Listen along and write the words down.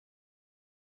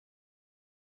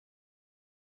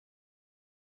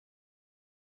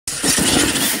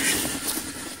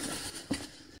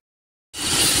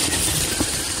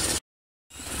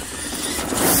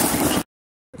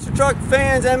truck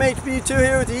fans, MHB2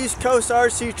 here with the East Coast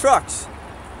RC Trucks.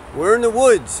 We're in the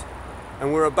woods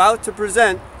and we're about to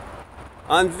present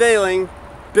Unveiling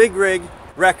BigRig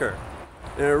Wrecker.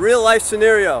 In a real life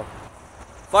scenario,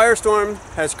 firestorm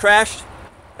has crashed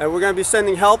and we're going to be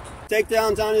sending help.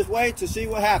 Takedown's on his way to see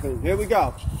what happened. Here we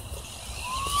go.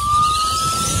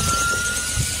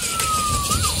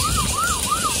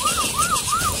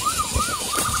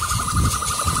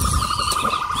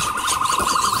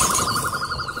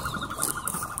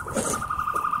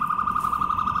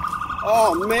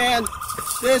 Oh man,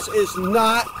 this is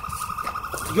not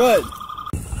good.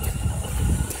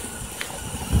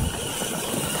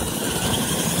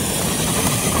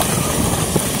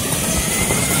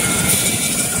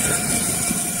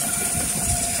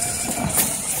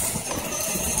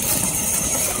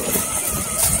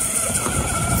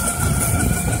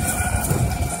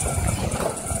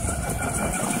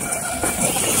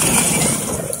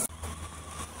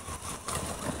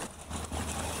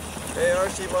 Hey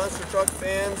RC Monster Truck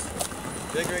fans,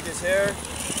 BigRig is here.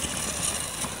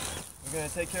 We're going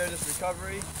to take care of this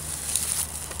recovery.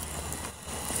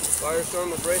 Firestorm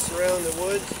was racing around the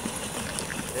woods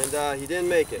and he didn't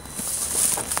make it.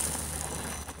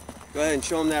 Go ahead and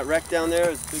show him that wreck down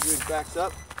there as BigRig backs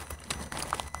up.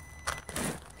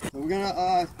 So we're going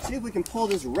to see if we can pull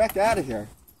this wreck out of here.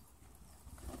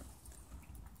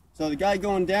 So the guy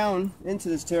going down into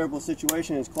this terrible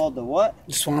situation is called the what?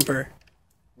 The Swamper.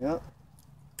 Yep.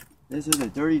 This is a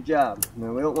dirty job.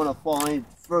 Now we don't want to fall any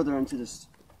further into this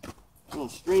little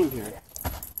stream here.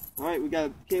 Alright, we got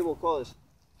a cable called this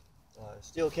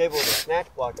steel cable with a snatch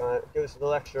block on it. Gives us a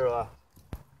little extra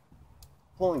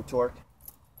pulling torque.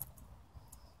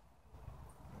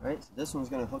 Alright, so this one's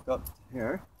going to hook up to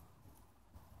here.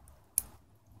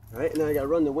 Alright, and then I got to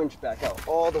run the winch back out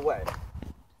all the way.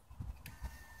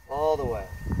 All the way.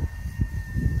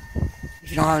 If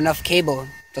you don't have enough cable,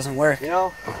 it doesn't work. You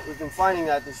know, we've been finding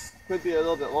that this could be a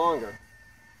little bit longer.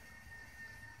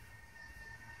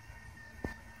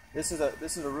 This is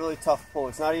a really tough pull.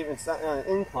 It's not on an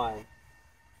incline.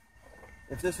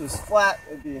 If this was flat,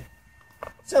 it'd be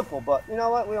simple. But you know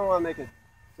what? We don't want to make it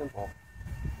simple.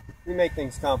 We make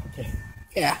things complicated.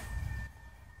 Yeah.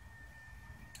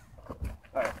 All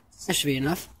right. That should be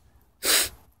enough.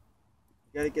 You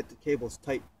got to get the cables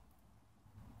tight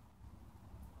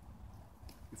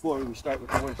before we start with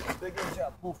the winch. Big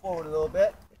job. Pull forward a little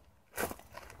bit.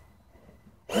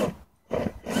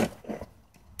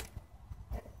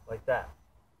 Like that.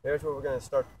 There's where we're going to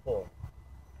start to pull.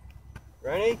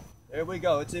 Ready? There we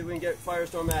go. Let's see if we can get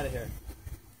Firestorm out of here.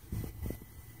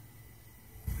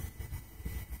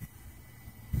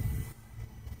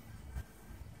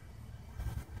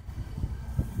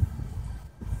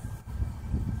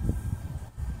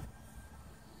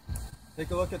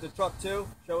 Take a look at the truck too.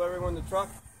 Show everyone the truck.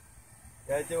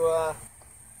 Gotta do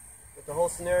get the whole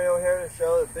scenario here to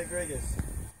show that BigRig is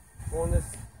pulling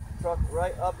this truck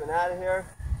right up and out of here.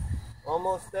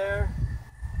 Almost there.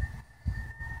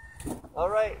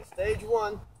 Alright, stage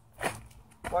one.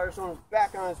 Firestorm's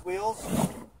back on his wheels.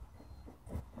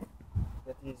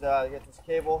 Get this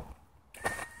cable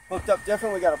hooked up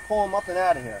different. We gotta pull him up and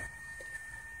out of here.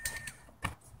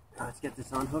 Let's get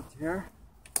this unhooked here.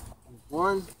 There's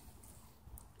one.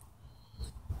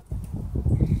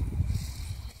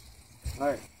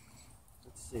 Alright,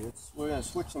 let's see. We're going to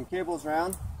switch some cables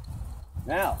around.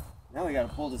 Now we got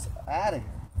to pull this out of here.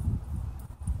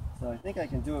 So I think I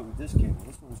can do it with this cable.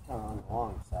 This one's kind of on the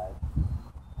long side.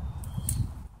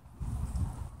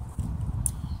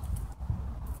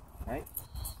 Alright,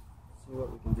 let's see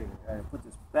what we can do. I got to put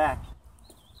this back.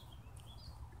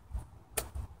 I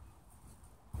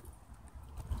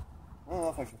don't know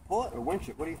if I should pull it or winch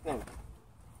it. What do you think?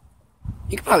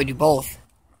 You could probably do both.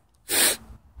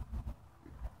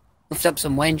 Lift up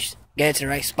some winch, get it to the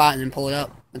right spot, and then pull it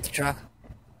up with the truck.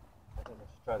 I think I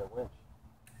should try the winch.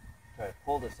 Try to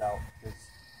pull this out because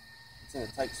it's in a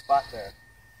tight spot there.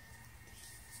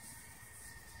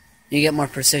 You get more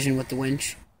precision with the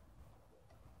winch.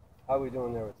 How are we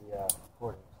doing there with the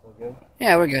recording? Still good?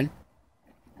 Yeah, we're good.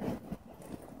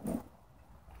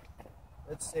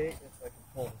 Let's see if I can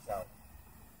pull this out.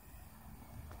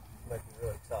 This might be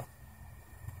really tough.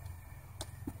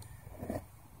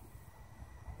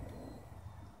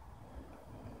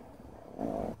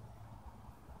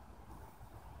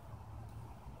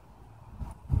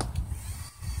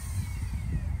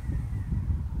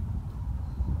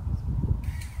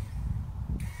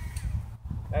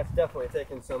 That's definitely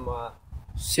taking some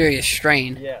serious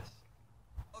strain. Yes.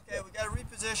 Okay, we got to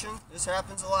reposition. This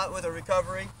happens a lot with a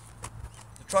recovery.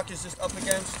 The truck is just up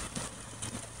against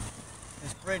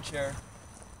this bridge here.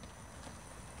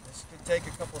 This take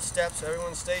a couple steps.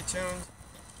 Everyone stay tuned.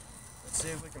 Let's see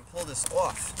if we can pull this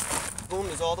off. Boom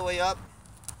is all the way up.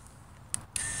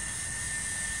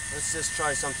 Let's just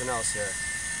try something else here.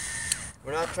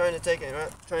 We're not trying to take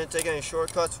any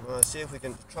shortcuts. We're going to see if the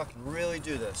truck can really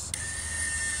do this.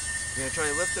 We're going to try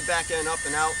to lift the back end up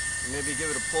and out and maybe give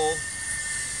it a pull.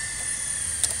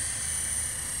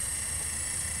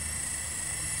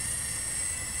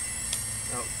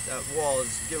 Now, that wall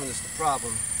is giving us the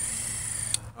problem.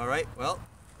 Alright, well,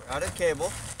 we're out of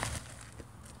cable.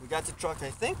 We got the truck, I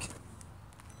think,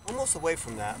 almost away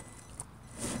from that.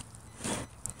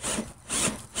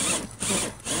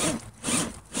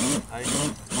 I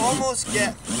almost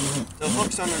get the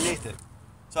hooks underneath it.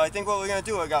 So I think what we're going to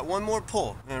do, I got one more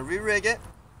pull. I'm going to re-rig it.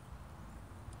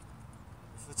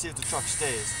 Let's see if the truck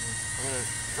stays. I'm going to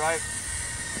drive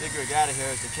BigRig out of here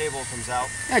as the cable comes out.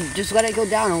 Yeah, just let it go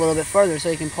down a little bit further so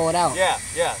you can pull it out. Yeah.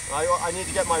 I need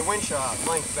to get my winch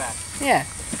length back. Yeah.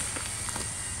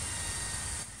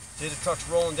 See, the truck's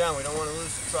rolling down. We don't want to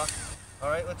lose the truck. All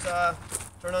right, let's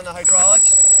turn on the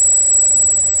hydraulics.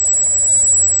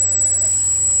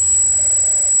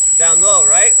 Down low,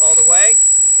 right? All the way?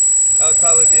 That would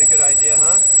probably be a good idea,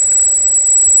 huh?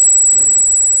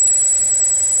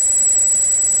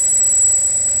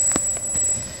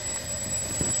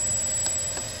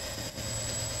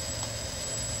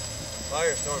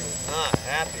 Firestorm is not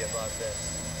happy about this.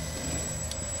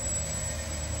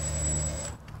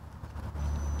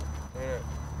 We're gonna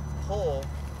pull.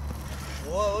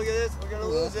 Whoa, look at this. We're gonna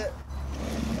lose it.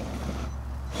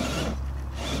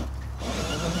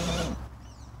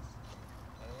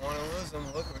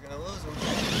 Look, we're gonna lose them.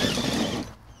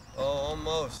 Oh,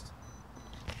 almost.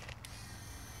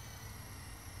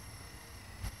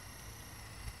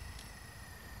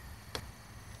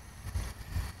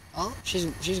 Oh,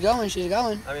 she's going.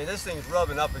 I mean, this thing's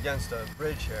rubbing up against a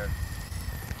bridge here.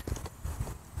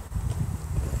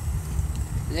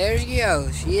 There she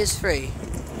goes. She is free.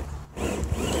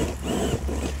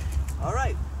 All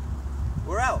right,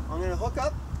 we're out. I'm gonna hook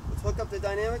up. Let's hook up the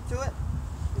dynamic to it.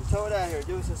 And tow it out here.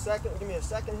 Give us a second. Give me a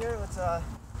second here. Let's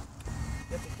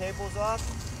get the cables off.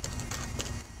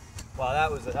 Wow,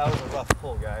 that was a rough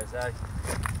pull, guys.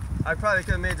 I probably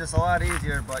could have made this a lot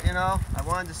easier, but you know, I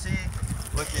wanted to see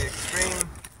what the extreme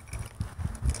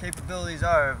capabilities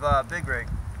are of BigRig.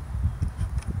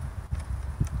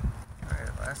 All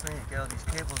right, last thing, get all these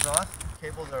cables off.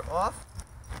 Cables are off.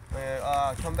 I'm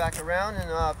gonna come back around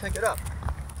and pick it up.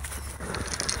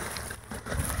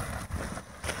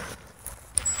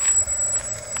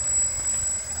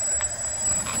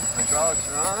 Hydraulics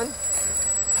are on.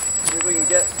 See if we can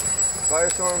get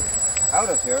Firestorm out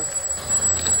of here.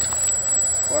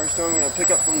 Firestorm, we're going to pick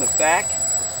up from the back.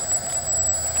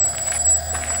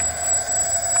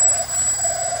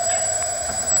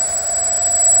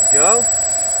 There we go.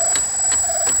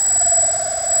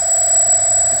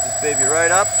 Get this baby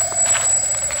right up.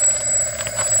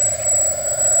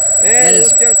 And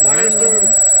let's get Firestorm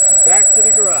back to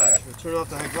the garage. We'll turn off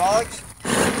the hydraulics.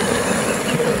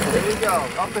 There you go.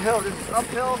 Up the hill. This is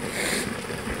uphill.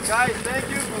 Guys, thank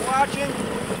you for watching.